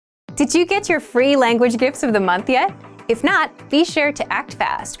Did you get your free language gifts of the month yet? If not, be sure to act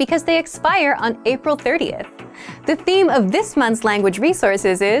fast because they expire on April 30th. The theme of this month's language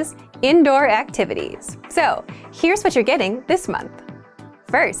resources is indoor activities. So, here's what you're getting this month.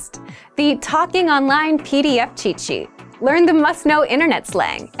 First, the Talking Online PDF cheat sheet. Learn the must-know internet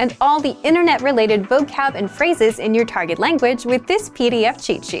slang and all the internet-related vocab and phrases in your target language with this PDF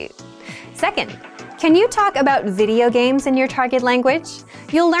cheat sheet. Second, can you talk about video games in your target language?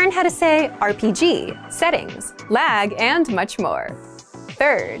 You'll learn how to say RPG, settings, lag, and much more.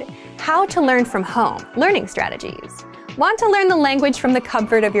 Third, how to learn from home, learning strategies. Want to learn the language from the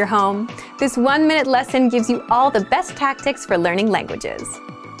comfort of your home? This 1-minute lesson gives you all the best tactics for learning languages.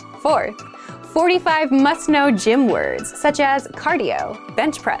 Fourth, 45 must-know gym words such as cardio,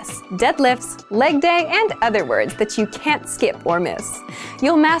 bench press, deadlifts, leg day, and other words that you can't skip or miss.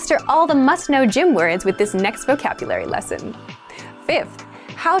 You'll master all the must-know gym words with this next vocabulary lesson. Fifth,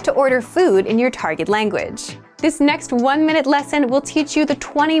 how to order food in your target language. This next 1-minute lesson will teach you the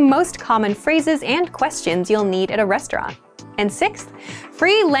 20 most common phrases and questions you'll need at a restaurant. And sixth,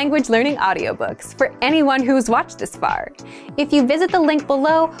 free language learning audiobooks for anyone who's watched this far. If you visit the link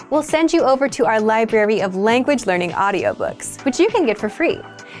below, we'll send you over to our library of language learning audiobooks, which you can get for free.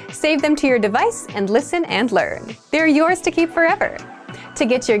 Save them to your device and listen and learn. They're yours to keep forever. To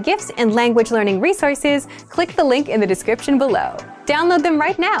get your gifts and language learning resources, click the link in the description below. Download them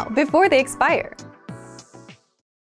right now before they expire.